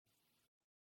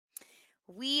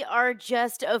We are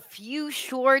just a few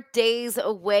short days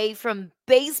away from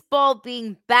baseball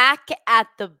being back at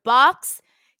the box.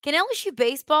 Can LSU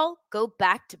baseball go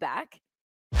back to back?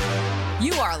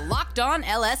 You are Locked On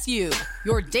LSU,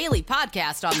 your daily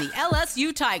podcast on the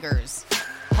LSU Tigers.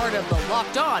 Part of the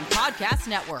Locked On Podcast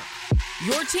Network.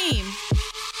 Your team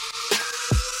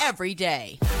every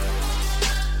day.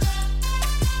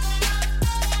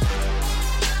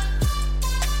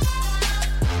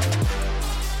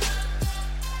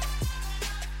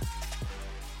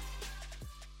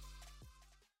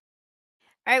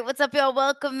 All right, what's up, y'all?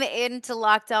 Welcome into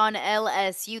Locked On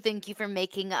LSU. Thank you for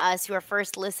making us your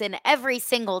first listen every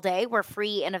single day. We're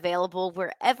free and available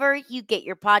wherever you get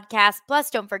your podcast. Plus,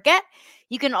 don't forget,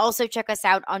 you can also check us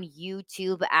out on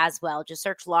YouTube as well. Just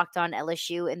search Locked On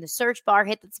LSU in the search bar,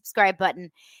 hit the subscribe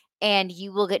button, and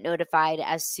you will get notified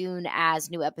as soon as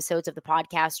new episodes of the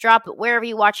podcast drop. But wherever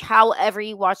you watch, however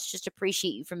you watch, just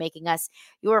appreciate you for making us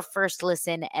your first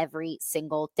listen every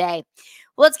single day.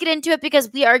 Well, let's get into it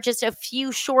because we are just a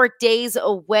few short days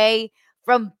away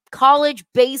from college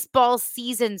baseball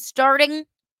season starting,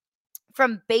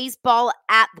 from baseball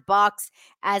at the box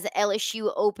as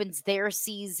LSU opens their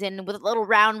season with a little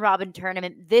round robin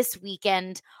tournament this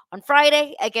weekend on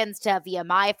Friday against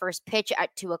VMI. First pitch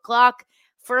at 2 o'clock.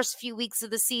 First few weeks of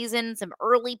the season, some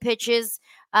early pitches,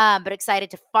 but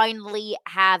excited to finally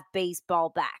have baseball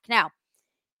back. Now,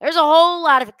 there's a whole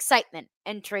lot of excitement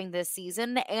entering this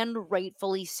season, and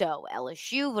rightfully so.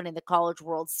 LSU winning the College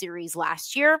World Series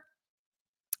last year.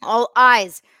 All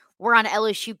eyes were on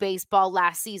LSU baseball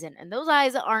last season, and those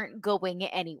eyes aren't going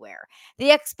anywhere. The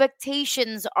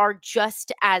expectations are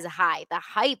just as high. The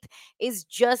hype is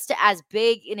just as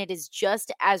big, and it is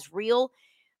just as real.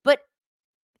 But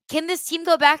can this team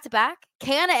go back to back?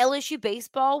 Can LSU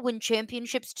baseball win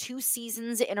championships 2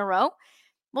 seasons in a row?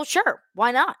 Well, sure.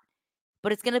 Why not?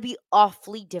 But it's going to be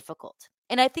awfully difficult.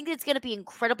 And I think it's going to be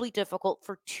incredibly difficult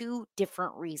for 2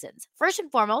 different reasons. First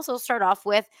and foremost, I'll start off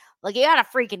with, you got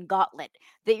a freaking gauntlet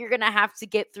that you're going to have to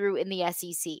get through in the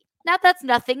SEC. Now, that's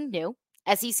nothing new.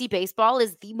 SEC baseball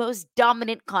is the most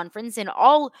dominant conference in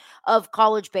all of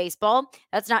college baseball.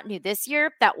 That's not new this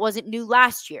year. That wasn't new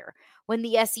last year, when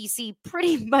the SEC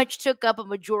pretty much took up a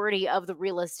majority of the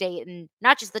real estate in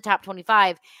not just the top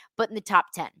 25, but in the top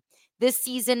 10. This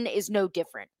season is no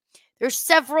different. There's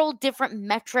several different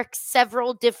metrics,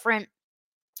 several different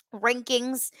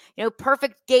rankings.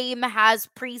 Perfect Game has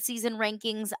preseason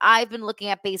rankings. I've been looking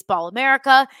at Baseball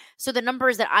America. So the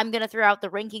numbers that I'm going to throw out, the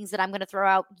rankings that I'm going to throw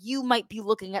out, you might be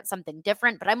looking at something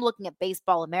different, but I'm looking at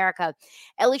Baseball America.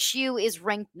 LSU is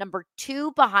ranked number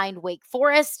 2 behind Wake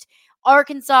Forest,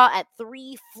 Arkansas at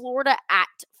 3, Florida at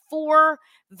 4,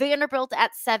 Vanderbilt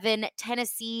at 7,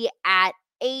 Tennessee at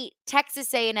 8,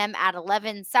 Texas A&M at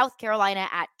 11, South Carolina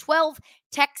at 12,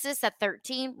 Texas at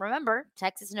 13. Remember,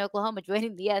 Texas and Oklahoma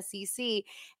joining the SEC,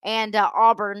 and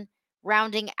Auburn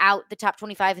rounding out the top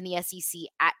 25 in the SEC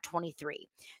at 23.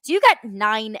 So you got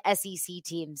 9 SEC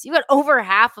teams. You got over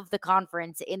half of the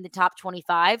conference in the top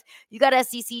 25. You got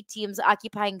SEC teams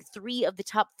occupying 3 of the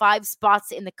top 5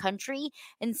 spots in the country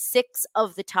and 6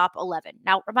 of the top 11.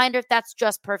 Now, reminder, that's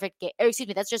just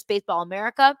that's just Baseball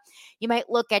America. You might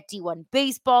look at D1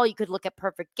 Baseball. You could look at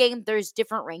Perfect Game. There's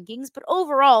different rankings, but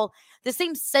overall, the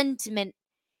same sentiment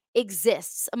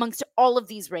exists amongst all of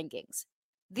these rankings.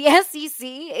 The SEC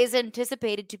is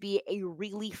anticipated to be a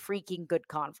really freaking good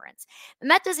conference.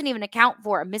 And that doesn't even account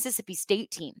for a Mississippi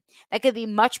State team that could be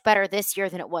much better this year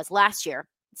than it was last year.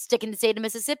 Sticking to the state of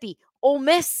Mississippi, Ole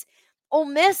Miss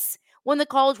won the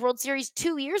College World Series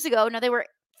 2 years ago. Now, they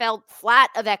fell flat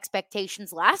of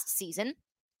expectations last season.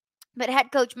 But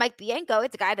head coach Mike Bianco,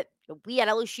 it's a guy that we at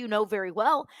LSU know very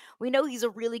well. We know he's a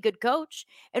really good coach.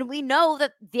 And we know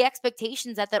that the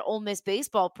expectations at that Ole Miss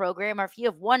baseball program are, if you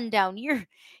have one down year,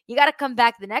 you got to come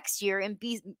back the next year and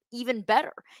be even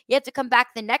better. You have to come back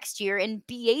the next year and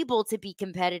be able to be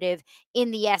competitive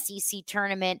in the SEC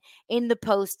tournament, in the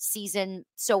postseason,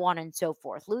 so on and so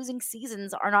forth. Losing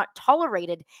seasons are not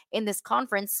tolerated in this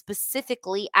conference,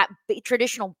 specifically at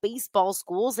traditional baseball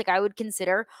schools like I would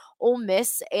consider Ole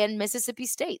Miss and Mississippi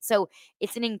State. So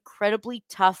it's an incredibly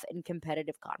tough and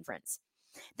competitive conference.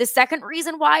 The second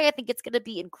reason why I think it's going to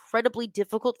be incredibly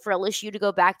difficult for LSU to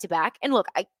go back to back, and look,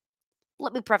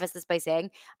 let me preface this by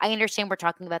saying I understand we're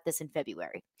talking about this in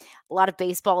February. A lot of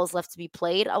baseball is left to be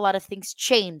played. A lot of things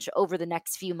change over the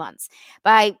next few months.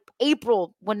 By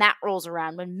April, when that rolls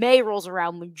around, when May rolls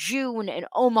around, when June and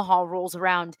Omaha rolls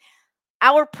around,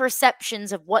 our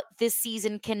perceptions of what this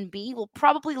season can be will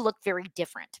probably look very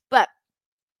different. But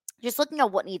just looking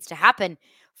at what needs to happen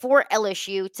for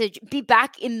LSU to be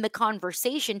back in the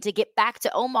conversation, to get back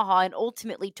to Omaha and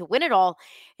ultimately to win it all,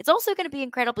 it's also going to be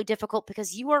incredibly difficult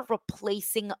because you are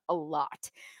replacing a lot.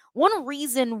 One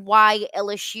reason why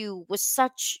LSU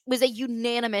was a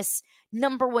unanimous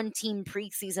number one team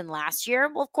preseason last year.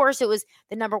 Well, of course, it was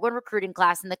the number one recruiting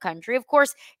class in the country. Of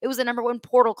course, it was the number one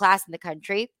portal class in the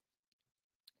country.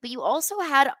 But you also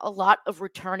had a lot of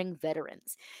returning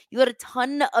veterans. You had a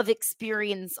ton of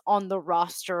experience on the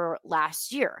roster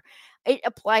last year. It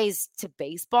applies to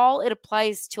baseball, it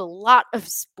applies to a lot of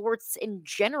sports in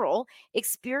general.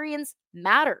 Experience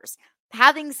matters.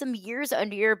 Having some years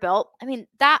under your belt, I mean,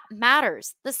 that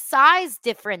matters. The size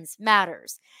difference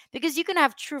matters because you can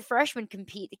have true freshmen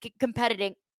competing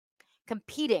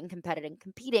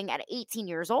at 18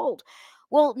 years old.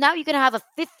 Well, now you can have a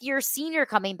fifth year senior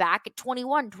coming back at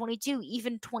 21, 22,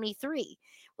 even 23.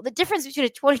 Well, the difference between a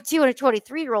 22 and a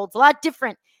 23-year-old is a lot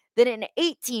different than an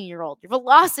 18-year-old. Your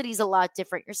velocity is a lot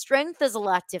different. Your strength is a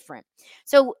lot different.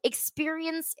 So,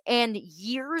 experience and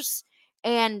years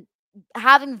and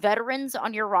having veterans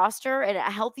on your roster and a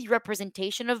healthy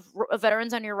representation of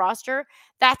veterans on your roster,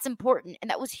 that's important. And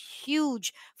that was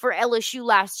huge for LSU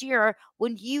last year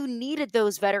when you needed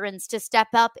those veterans to step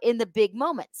up in the big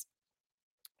moments.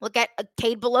 Look at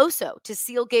Cade Beloso to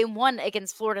seal game one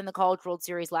against Florida in the College World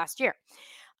Series last year.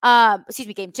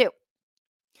 Game two.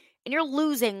 And you're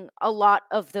losing a lot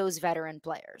of those veteran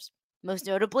players, most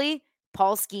notably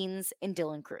Paul Skenes and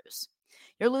Dylan Crews.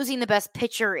 You're losing the best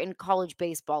pitcher in college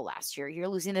baseball last year. You're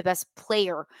losing the best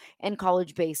player in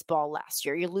college baseball last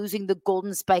year. You're losing the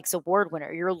Golden Spikes Award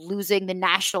winner. You're losing the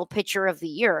National Pitcher of the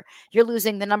Year. You're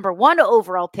losing the number 1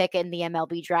 overall pick in the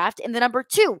MLB draft and the number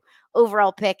 2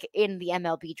 overall pick in the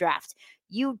MLB draft.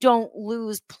 You don't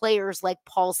lose players like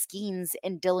Paul Skenes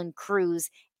and Dylan Crews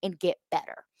and get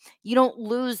better. You don't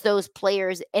lose those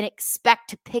players and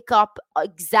expect to pick up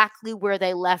exactly where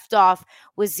they left off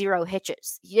with 0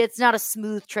 hitches. It's not a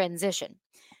smooth transition.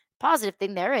 Positive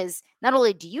thing there is not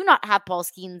only do you not have Paul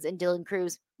Skenes and Dylan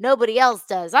Crews, nobody else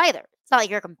does either. It's not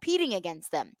like you're competing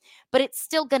against them, but it's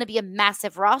still going to be a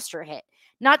massive roster hit.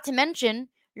 Not to mention,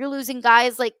 you're losing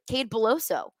guys like Cade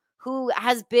Beloso, who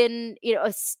has been,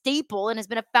 a staple and has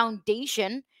been a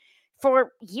foundation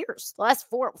for years, the last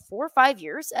four or 5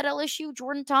 years at LSU.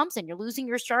 Jordan Thompson, you're losing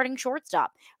your starting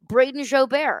shortstop. Braden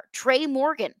Jobert, Trey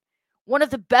Morgan, one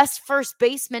of the best first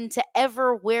basemen to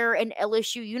ever wear an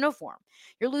LSU uniform.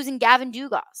 You're losing Gavin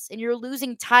Dugas, and you're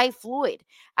losing Ty Floyd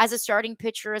as a starting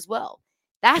pitcher as well.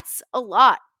 That's a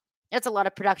lot. That's a lot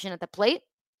of production at the plate.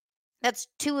 That's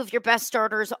 2 of your best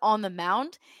starters on the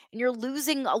mound, and you're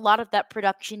losing a lot of that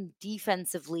production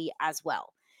defensively as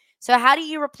well. So how do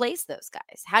you replace those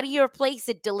guys? How do you replace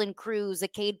a Dylan Crews, a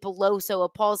Cade Beloso, a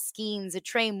Paul Skenes, a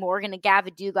Trey Morgan, a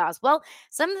Gavin Dugas? Well,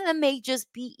 some of them may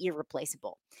just be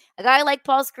irreplaceable. A guy like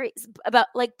Paul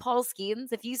Skenes,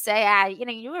 if you say,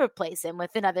 you replace him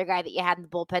with another guy that you had in the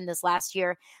bullpen this last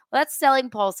year, well, that's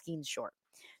selling Paul Skenes short.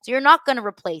 So you're not going to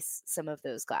replace some of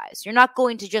those guys. You're not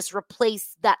going to just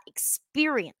replace that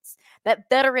experience, that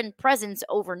veteran presence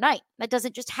overnight. That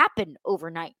doesn't just happen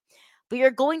overnight. But you're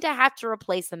going to have to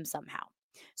replace them somehow.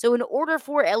 So in order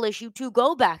for LSU to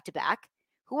go back-to-back,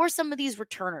 who are some of these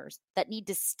returners that need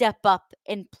to step up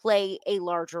and play a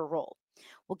larger role?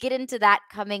 We'll get into that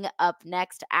coming up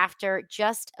next after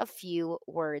just a few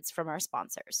words from our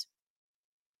sponsors.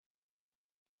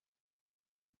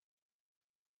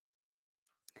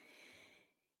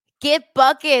 Get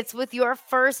buckets with your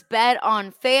first bet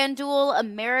on FanDuel,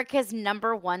 America's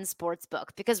 #1 sportsbook.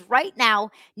 Because right now,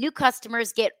 new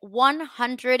customers get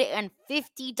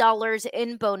 $150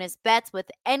 in bonus bets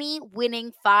with any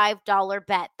winning $5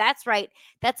 bet. That's right.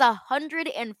 That's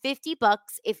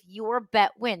 $150 if your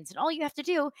bet wins. And all you have to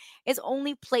do is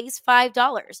only place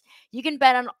 $5. You can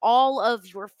bet on all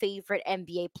of your favorite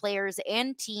NBA players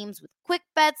and teams with quick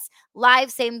bets,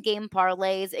 live same game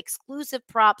parlays, exclusive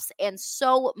props, and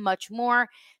so much more.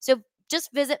 So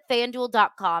just visit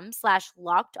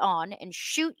fanduel.com/locked on and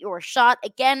shoot your shot.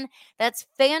 Again, that's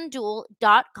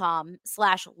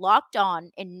fanduel.com/locked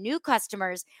on, and new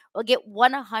customers will get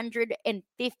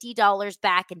 $150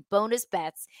 back in bonus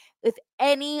bets with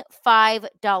any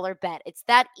 $5 bet. It's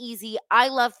that easy. I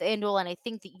love FanDuel, and I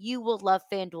think that you will love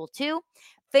FanDuel too.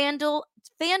 FanDuel,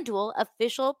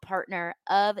 official partner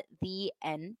of the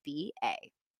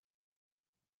NBA.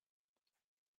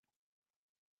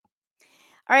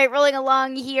 All right, rolling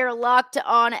along here, Locked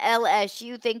on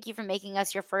LSU. Thank you for making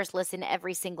us your first listen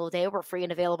every single day. We're free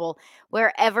and available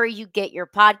wherever you get your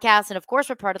podcasts. And of course,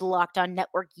 we're part of the Locked on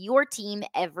Network, your team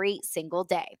every single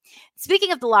day.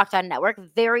 Speaking of the Locked on Network,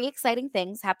 very exciting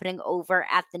things happening over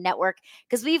at the network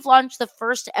because we've launched the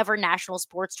first ever national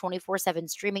sports 24/7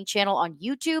 streaming channel on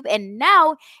YouTube. And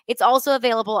now it's also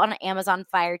available on Amazon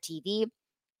Fire TV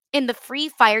in the free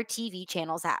Fire TV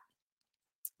channels app.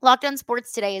 Locked On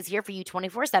Sports Today is here for you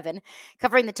 24/7,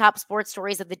 covering the top sports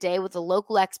stories of the day with the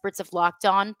local experts of Locked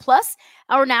On, plus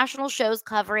our national shows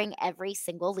covering every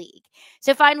single league.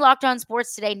 So find Locked On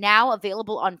Sports Today now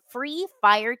available on free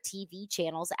Fire TV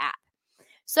channels app.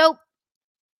 So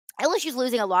LSU's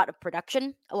losing a lot of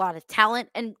production, a lot of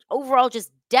talent, and overall just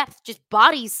depth, just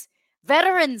bodies,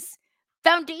 veterans,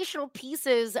 foundational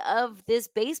pieces of this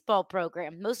baseball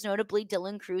program, most notably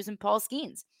Dylan Crews and Paul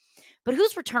Skenes. But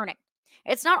who's returning?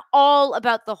 It's not all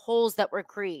about the holes that were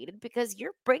created because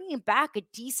you're bringing back a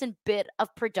decent bit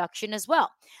of production as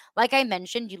well. Like I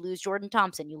mentioned, you lose Jordan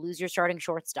Thompson, you lose your starting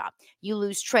shortstop, you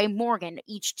lose Trey Morgan,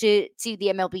 each to the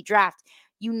MLB draft.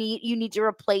 You need to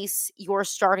replace your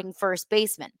starting first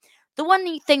baseman. The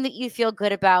one thing that you feel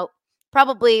good about,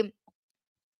 probably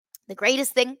the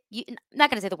greatest thing, I'm not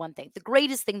going to say the one thing, the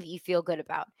greatest thing that you feel good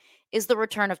about is the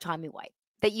return of Tommy White.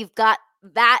 That you've got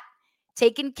that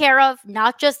taken care of,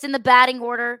 not just in the batting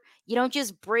order. You don't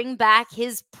just bring back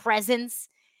his presence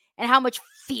and how much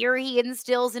fear he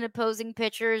instills in opposing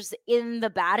pitchers in the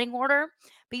batting order,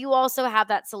 but you also have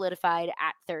that solidified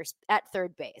at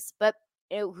third base. But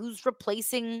who's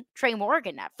replacing Trey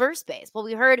Morgan at first base? Well,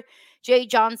 we heard Jay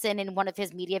Johnson in one of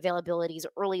his media availabilities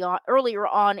earlier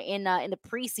on in the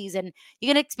preseason. You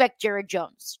can expect Jared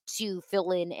Jones to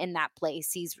fill in that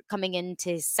place. He's coming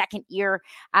into his second year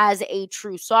as a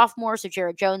true sophomore, so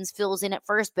Jared Jones fills in at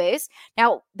first base.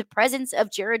 Now, the presence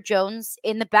of Jared Jones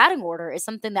in the batting order is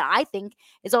something that I think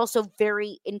is also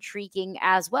very intriguing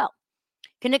as well.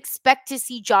 Can expect to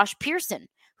see Josh Pearson,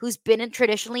 who's been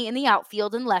traditionally in the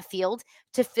outfield and left field,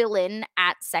 to fill in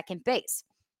at second base.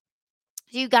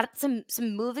 So you've got some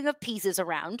moving of pieces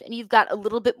around, and you've got a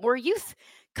little bit more youth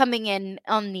coming in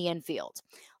on the infield.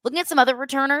 Looking at some other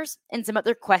returners and some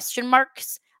other question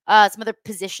marks, some other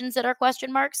positions that are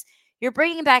question marks, you're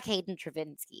bringing back Hayden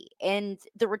Travinski. And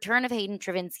the return of Hayden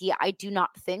Travinski, I do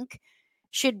not think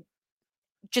should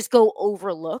just go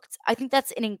overlooked. I think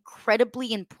that's an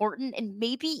incredibly important and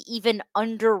maybe even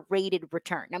underrated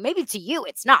return. Now, maybe to you,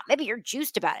 it's not. Maybe you're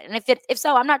juiced about it. And if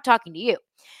so, I'm not talking to you.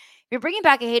 You're bringing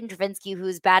back a Hayden Travinski who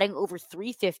was batting over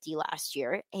 350 last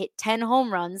year, hit 10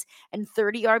 home runs and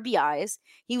 30 RBIs.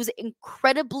 He was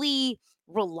incredibly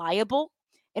reliable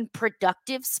and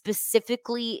productive,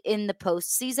 specifically in the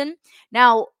postseason.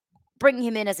 Now, bringing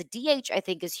him in as a DH, I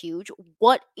think, is huge.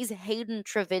 What is Hayden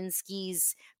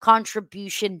Travinski's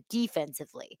contribution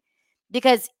defensively?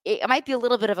 Because it might be a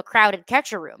little bit of a crowded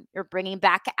catcher room. You're bringing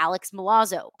back Alex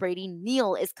Milazzo. Brady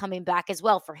Neal is coming back as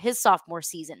well for his sophomore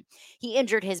season. He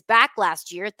injured his back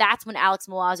last year. That's when Alex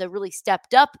Milazzo really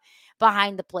stepped up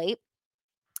behind the plate.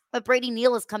 But Brady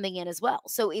Neal is coming in as well.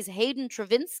 So is Hayden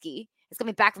Travinski, is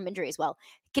coming back from injury as well.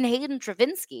 Can Hayden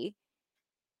Travinski,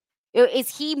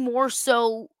 is he more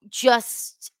so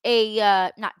just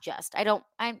not just, I don't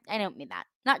mean that.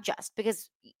 Not just, because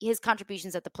his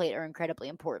contributions at the plate are incredibly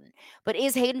important. But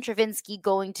is Hayden Travinski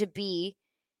going to be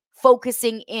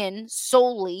focusing in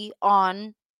solely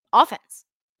on offense?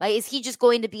 Like, is he just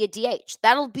going to be a DH?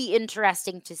 That'll be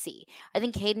interesting to see. I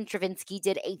think Hayden Travinski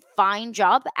did a fine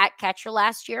job at catcher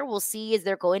last year. We'll see, is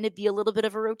there going to be a little bit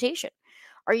of a rotation?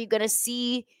 Are you going to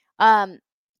see, are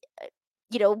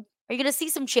you going to see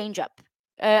some change up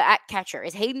at catcher?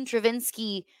 Is Hayden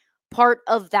Travinski part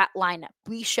of that lineup?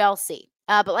 We shall see.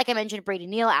 But like I mentioned, Brady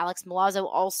Neal, Alex Milazzo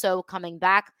also coming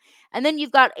back. And then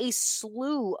you've got a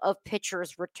slew of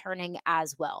pitchers returning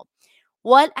as well.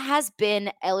 What has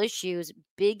been LSU's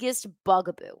biggest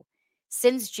bugaboo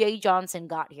since Jay Johnson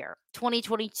got here?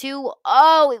 2022,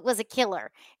 oh, it was a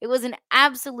killer. It was an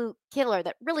absolute killer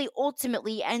that really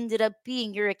ultimately ended up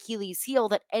being your Achilles heel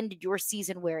that ended your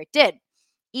season where it did.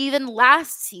 Even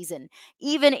last season,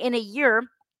 even in a year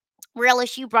where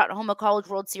LSU brought home a College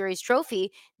World Series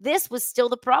trophy, this was still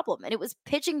the problem. And it was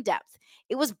pitching depth.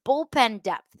 It was bullpen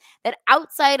depth that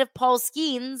outside of Paul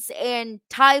Skenes and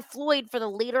Ty Floyd for the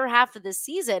later half of the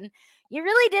season, you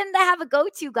really didn't have a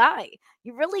go-to guy.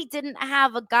 You really didn't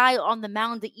have a guy on the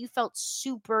mound that you felt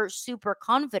super, super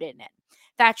confident in.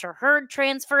 Thatcher Hurd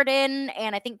transferred in,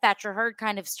 and I think Thatcher Hurd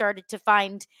kind of started to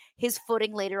find his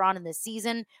footing later on in the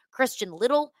season. Christian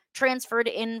Little transferred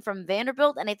in from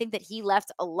Vanderbilt, and I think that he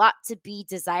left a lot to be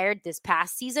desired this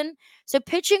past season. So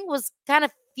pitching was kind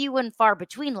of few and far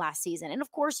between last season. And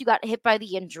of course, you got hit by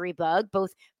the injury bug,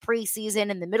 both preseason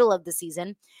and the middle of the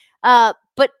season.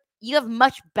 But you have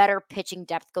much better pitching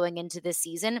depth going into this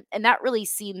season. And that really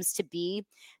seems to be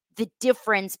the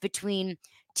difference between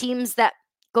teams that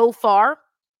go far,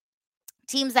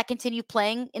 teams that continue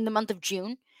playing in the month of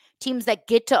June, teams that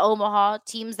get to Omaha,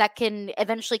 teams that can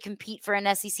eventually compete for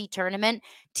an SEC tournament,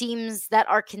 teams that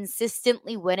are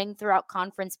consistently winning throughout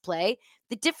conference play.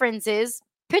 The difference is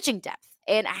pitching depth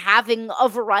and having a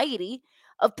variety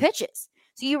of pitches.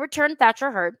 So you return Thatcher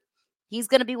Hurd. He's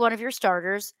going to be one of your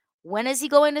starters. When is he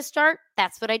going to start?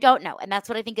 That's what I don't know, and that's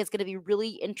what I think is going to be really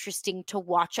interesting to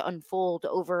watch unfold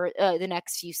over the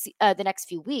next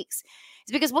few weeks.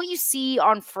 Is because what you see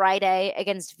on Friday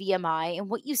against VMI and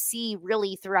what you see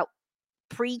really throughout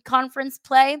pre-conference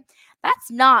play,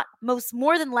 that's not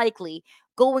more than likely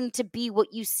going to be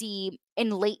what you see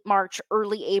in late March,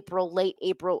 early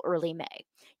April, early May.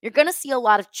 You're going to see a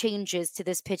lot of changes to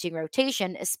this pitching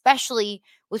rotation, especially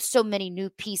with so many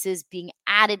new pieces being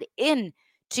added in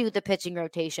to the pitching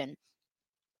rotation.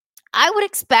 I would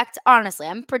expect, honestly,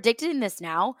 I'm predicting this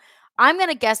now. I'm going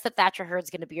to guess that Thatcher Hurd's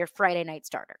going to be your Friday night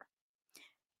starter.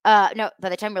 No, by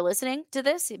the time you're listening to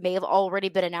this, it may have already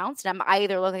been announced. And I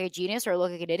either look like a genius or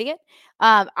look like an idiot.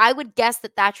 I would guess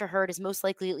that Thatcher Hurd is most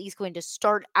likely at least going to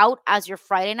start out as your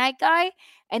Friday night guy.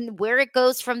 And where it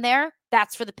goes from there,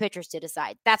 that's for the pitchers to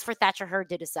decide. That's for Thatcher Hurd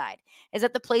to decide. Is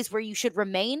that the place where you should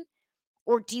remain?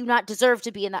 Or do you not deserve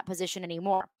to be in that position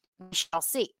anymore? We shall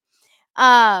see.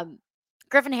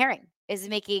 Griffin Herring is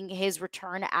making his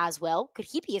return as well. Could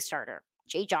he be a starter?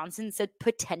 Jay Johnson said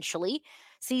potentially.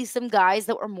 See some guys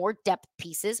that were more depth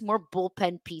pieces, more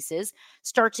bullpen pieces,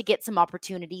 start to get some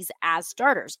opportunities as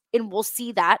starters. And we'll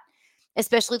see that,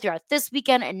 especially throughout this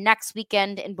weekend and next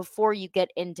weekend and before you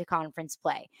get into conference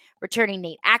play. Returning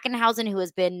Nate Ackenhausen, who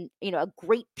has been, a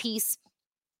great piece,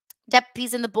 depth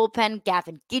piece in the bullpen.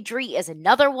 Gavin Guidry is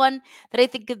another one that I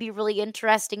think could be really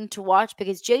interesting to watch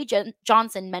because Jay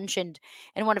Johnson mentioned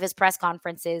in one of his press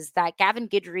conferences that Gavin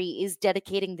Guidry is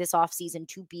dedicating this offseason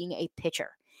to being a pitcher.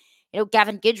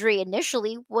 Gavin Guidry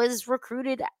initially was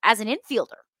recruited as an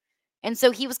infielder. And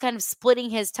so he was kind of splitting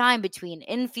his time between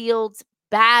infields,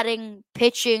 batting,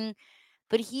 pitching,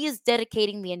 but he is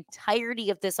dedicating the entirety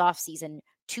of this offseason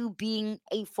to being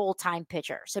a full-time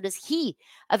pitcher. So does he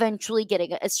eventually get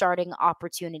a starting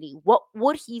opportunity? What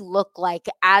would he look like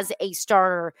as a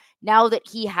starter now that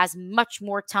he has much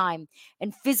more time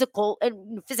and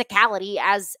physicality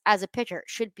as a pitcher?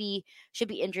 Should be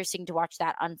interesting to watch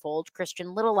that unfold.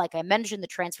 Christian Little, like I mentioned, the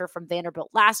transfer from Vanderbilt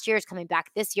last year is coming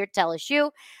back this year to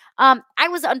LSU. I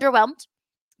was underwhelmed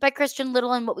by Christian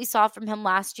Little and what we saw from him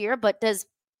last year, but does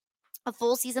a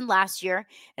full season last year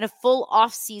and a full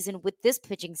off season with this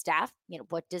pitching staff,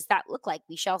 what does that look like?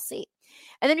 We shall see.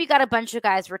 And then we got a bunch of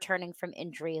guys returning from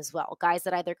injury as well. Guys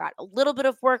that either got a little bit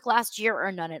of work last year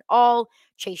or none at all.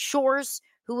 Chase Shores,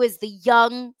 who is the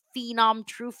young phenom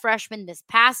true freshman this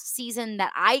past season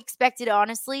that I expected,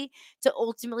 honestly, to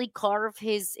ultimately carve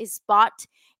his spot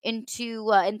into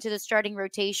the starting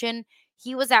rotation.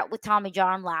 He was out with Tommy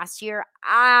John last year.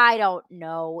 I don't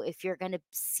know if you're going to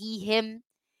see him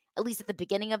at least at the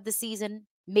beginning of the season.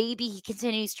 Maybe he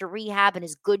continues to rehab and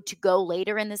is good to go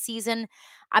later in the season.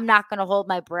 I'm not going to hold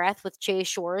my breath with Chase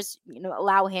Shores,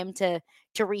 allow him to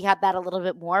rehab that a little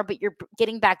bit more, but you're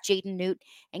getting back Jaden Newt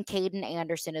and Caden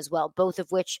Anderson as well, both of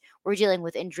which were dealing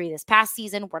with injury this past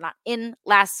season. We're not in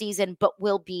last season, but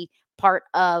will be part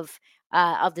of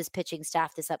this pitching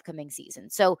staff this upcoming season.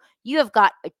 So you have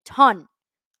got a ton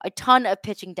of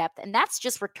pitching depth, and that's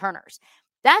just returners.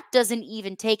 That doesn't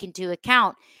even take into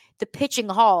account the pitching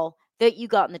haul that you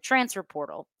got in the transfer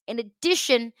portal, in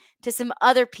addition to some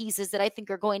other pieces that I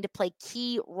think are going to play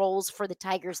key roles for the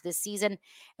Tigers this season.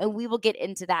 And we will get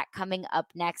into that coming up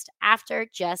next after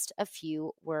just a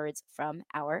few words from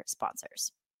our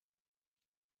sponsors.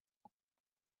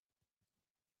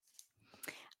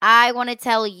 I want to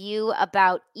tell you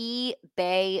about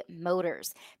eBay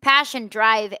Motors. Passion,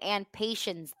 drive, and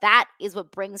patience. That is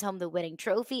what brings home the winning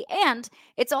trophy, and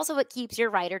it's also what keeps your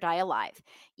ride or die alive.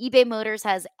 eBay Motors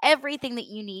has everything that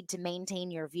you need to maintain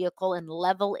your vehicle and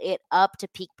level it up to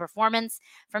peak performance,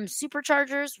 from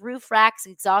superchargers, roof racks,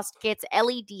 exhaust kits,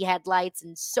 LED headlights,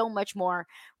 and so much more.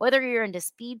 Whether you're into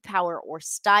speed, power, or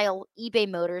style, eBay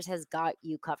Motors has got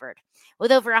you covered.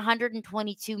 With over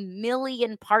 122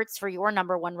 million parts for your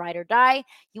number one ride or die,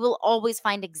 you will always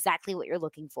find exactly what you're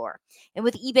looking for. And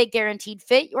with eBay Guaranteed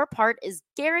Fit, your part is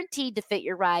guaranteed to fit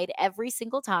your ride every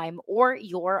single time or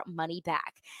your money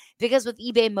back. Because with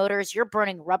eBay Motors, you're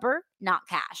burning rubber, not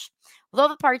cash. With all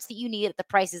the parts that you need at the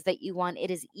prices that you want, it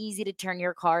is easy to turn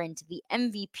your car into the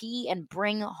MVP and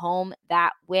bring home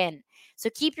that win. So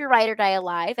keep your ride or die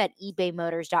alive at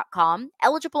ebaymotors.com.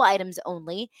 Eligible items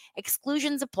only.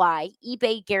 Exclusions apply.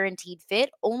 eBay guaranteed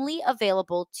fit. Only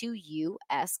available to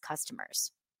U.S.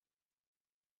 customers.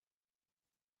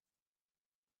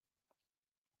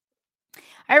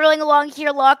 All right, rolling along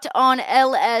here, locked on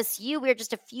LSU. We're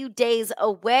just a few days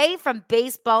away from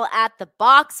baseball at the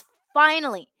box.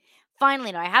 Finally.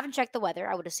 Now, I haven't checked the weather.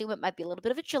 I would assume it might be a little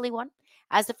bit of a chilly one,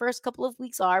 as the first couple of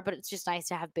weeks are, but it's just nice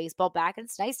to have baseball back. And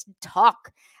it's nice to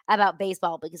talk about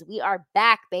baseball because we are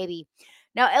back, baby.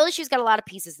 Now, LSU's got a lot of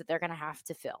pieces that they're going to have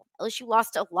to fill. LSU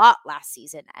lost a lot last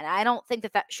season, and I don't think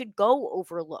that should go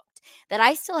overlooked. That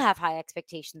I still have high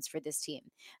expectations for this team.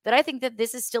 That I think that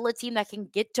this is still a team that can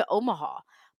get to Omaha.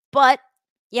 But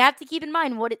you have to keep in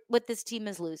mind what this team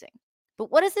is losing. But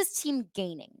what is this team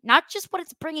gaining? Not just what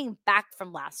it's bringing back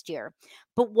from last year,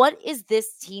 but what is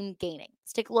this team gaining?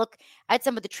 Let's take a look at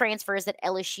some of the transfers that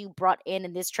LSU brought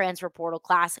in this transfer portal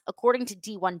class. According to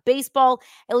D1 Baseball,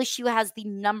 LSU has the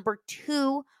number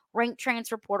 2 ranked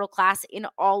transfer portal class in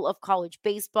all of college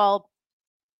baseball.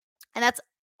 And that's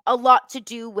a lot to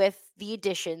do with the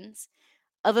additions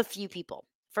of a few people.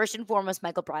 First and foremost,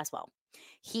 Michael Braswell.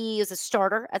 He is a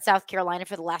starter at South Carolina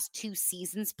for the last 2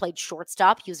 seasons, played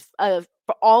shortstop. He was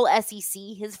for all SEC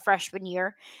his freshman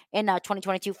year in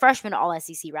 2022, freshman all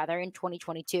SEC rather, in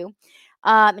 2022. In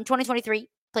 2023,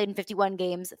 played in 51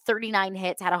 games, 39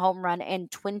 hits, had a home run,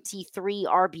 and 23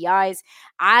 RBIs.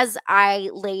 As I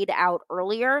laid out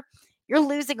earlier, you're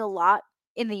losing a lot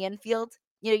in the infield.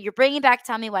 You're bringing back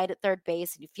Tommy White at third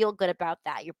base, and you feel good about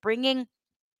that. You're bringing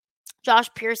Josh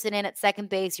Pearson in at second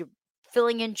base. You're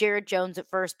filling in Jared Jones at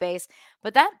first base.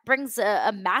 But that brings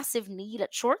a massive need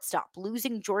at shortstop,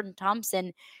 losing Jordan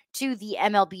Thompson to the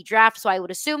MLB draft. So I would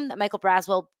assume that Michael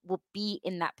Braswell will be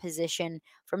in that position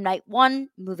from night 1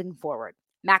 moving forward.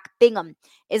 Mac Bingham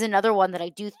is another one that I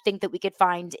do think that we could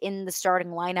find in the starting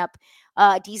lineup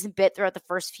a decent bit throughout the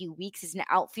first few weeks. He's an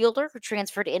outfielder who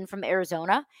transferred in from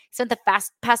Arizona. He spent the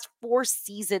past 4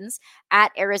 seasons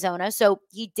at Arizona. So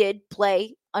he did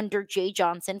play under Jay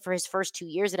Johnson for his first 2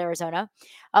 years at Arizona.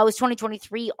 It was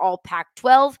 2023 All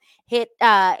Pac-12. Hit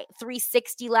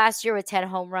 360 last year with 10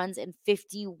 home runs and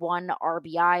 51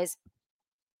 RBIs.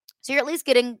 So you're at least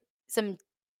getting some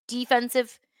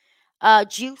defensive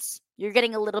juice. You're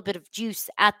getting a little bit of juice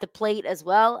at the plate as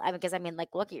well. Because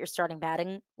look at your starting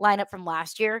batting lineup from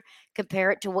last year.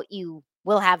 Compare it to what you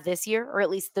will have this year, or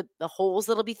at least the holes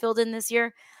that'll be filled in this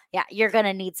year. Yeah, you're going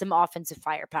to need some offensive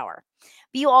firepower.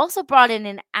 But you also brought in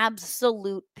an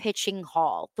absolute pitching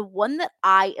haul. The one that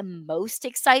I am most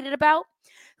excited about,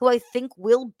 who I think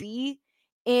will be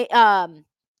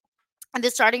and the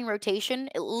starting rotation,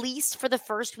 at least for the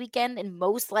first weekend and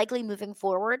most likely moving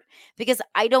forward, because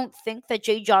I don't think that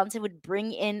Jay Johnson would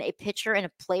bring in a pitcher and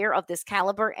a player of this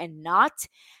caliber and not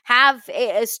have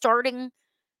a starting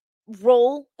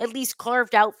role at least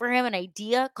carved out for him, an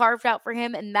idea carved out for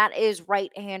him, and that is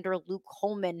right-hander Luke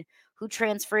Holman, who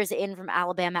transfers in from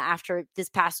Alabama after this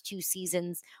past 2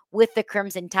 seasons with the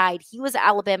Crimson Tide. He was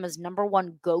Alabama's number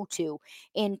 1 go-to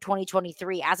in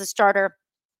 2023 as a starter.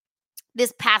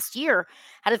 This past year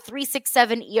had a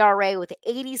 3.67 ERA with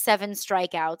 87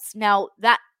 strikeouts. Now,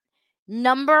 that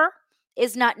number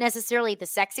is not necessarily the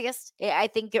sexiest. I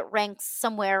think it ranks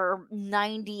somewhere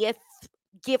 90th,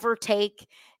 give or take,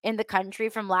 in the country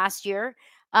from last year.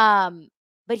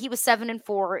 But he was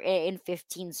 7-4 in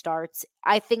 15 starts.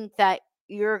 I think that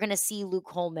you're going to see Luke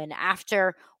Holman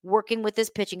after working with this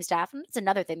pitching staff. And that's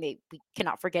another thing we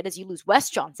cannot forget is you lose Wes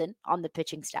Johnson on the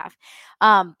pitching staff.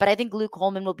 But I think Luke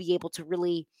Holman will be able to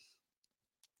really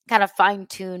kind of fine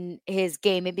tune his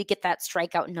game, maybe get that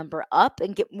strikeout number up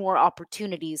and get more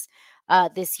opportunities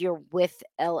this year with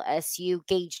LSU.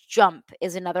 Gage Jump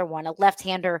is another one, a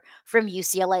left-hander from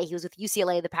UCLA. He was with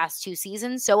UCLA the past 2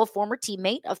 seasons, so a former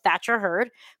teammate of Thatcher Hurd.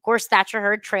 Of course, Thatcher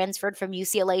Hurd transferred from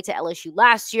UCLA to LSU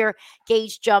last year.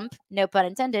 Gage Jump, no pun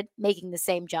intended, making the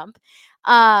same jump.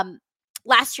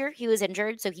 Last year, he was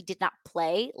injured, so he did not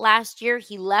play last year.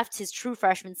 He left his true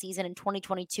freshman season in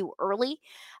 2022 early.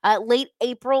 Late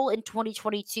April in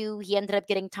 2022, he ended up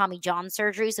getting Tommy John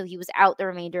surgery, so he was out the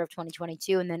remainder of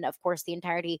 2022 and then, of course, the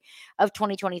entirety of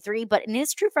 2023. But in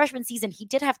his true freshman season, he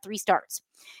did have 3 starts.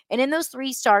 And in those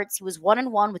 3 starts, he was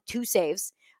 1-1 with 2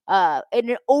 saves,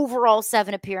 in an overall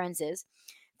 7 appearances.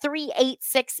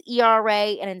 3.86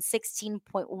 ERA and in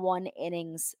 16.1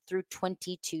 innings through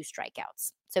 22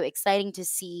 strikeouts. So exciting to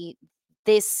see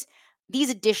this these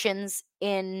additions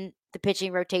in the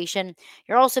pitching rotation,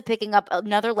 you're also picking up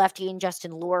another lefty in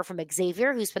Justin Lohr from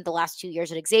Xavier, who spent the last 2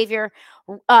 years at Xavier.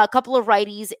 A couple of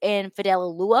righties in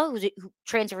Fidel Alua, who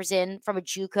transfers in from a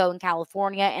JUCO in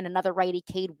California, and another righty,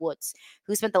 Cade Woods,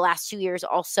 who spent the last 2 years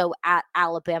also at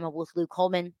Alabama with Luke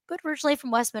Coleman, but originally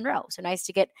from West Monroe. So nice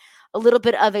to get a little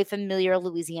bit of a familiar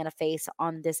Louisiana face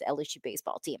on this LSU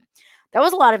baseball team. That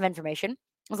was a lot of information. It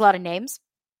was a lot of names.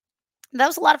 That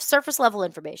was a lot of surface level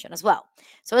information as well.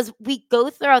 So as we go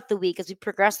throughout the week, as we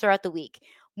progress throughout the week,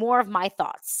 more of my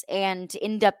thoughts and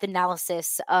in-depth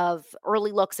analysis of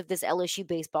early looks of this LSU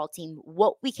baseball team,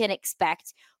 what we can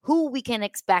expect, who we can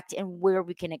expect, and where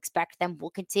we can expect them. We'll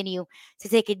continue to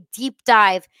take a deep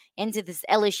dive into this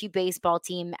LSU baseball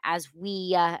team as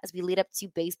we lead up to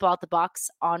baseball at the box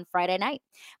on Friday night.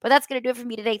 But that's going to do it for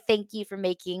me today. Thank you for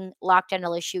making Locked On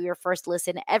LSU your first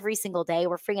listen every single day.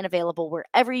 We're free and available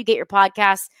wherever you get your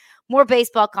podcasts. More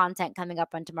baseball content coming up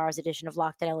on tomorrow's edition of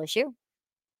Locked On LSU.